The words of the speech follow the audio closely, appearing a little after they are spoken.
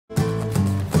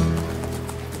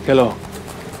Hello.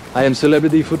 I am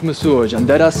celebrity foot masseur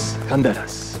Yanderas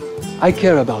Janderas. I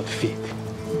care about feet.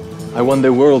 I won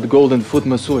the World Golden Foot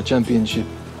Masseur Championship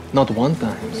not 1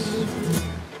 time,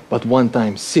 but 1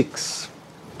 time 6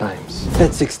 times.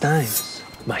 That's 6 times.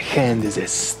 My hand is as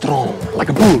strong like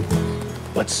a bull,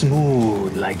 but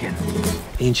smooth like an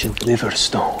ancient liver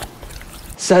stone.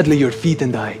 Sadly, your feet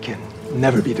and I can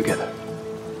never be together.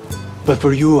 But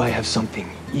for you, I have something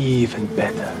even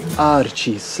better.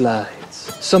 Archies slides.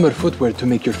 Summer footwear to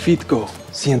make your feet go.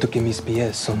 Siento que mis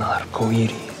pies son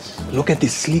arcoiris. Look at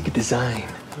this sleek design.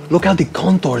 Look how the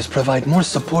contours provide more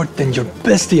support than your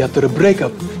bestie after a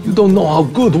breakup. You don't know how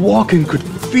good walking could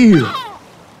feel.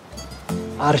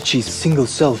 Archies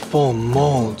single-cell foam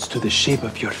molds to the shape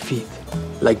of your feet,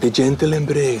 like the gentle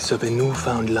embrace of a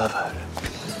newfound lover.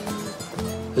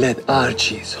 Let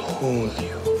Archies hold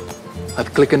you.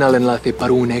 At clicken al enlace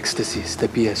para un éxtasis de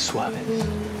pies suaves.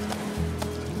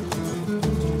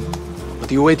 What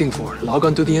are you waiting for? Log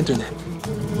onto the internet.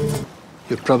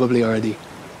 You're probably already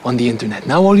on the internet.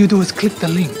 Now all you do is click the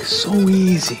link. So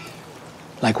easy.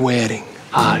 Like wearing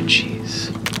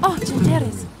Archies. Oh,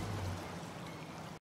 Janderas.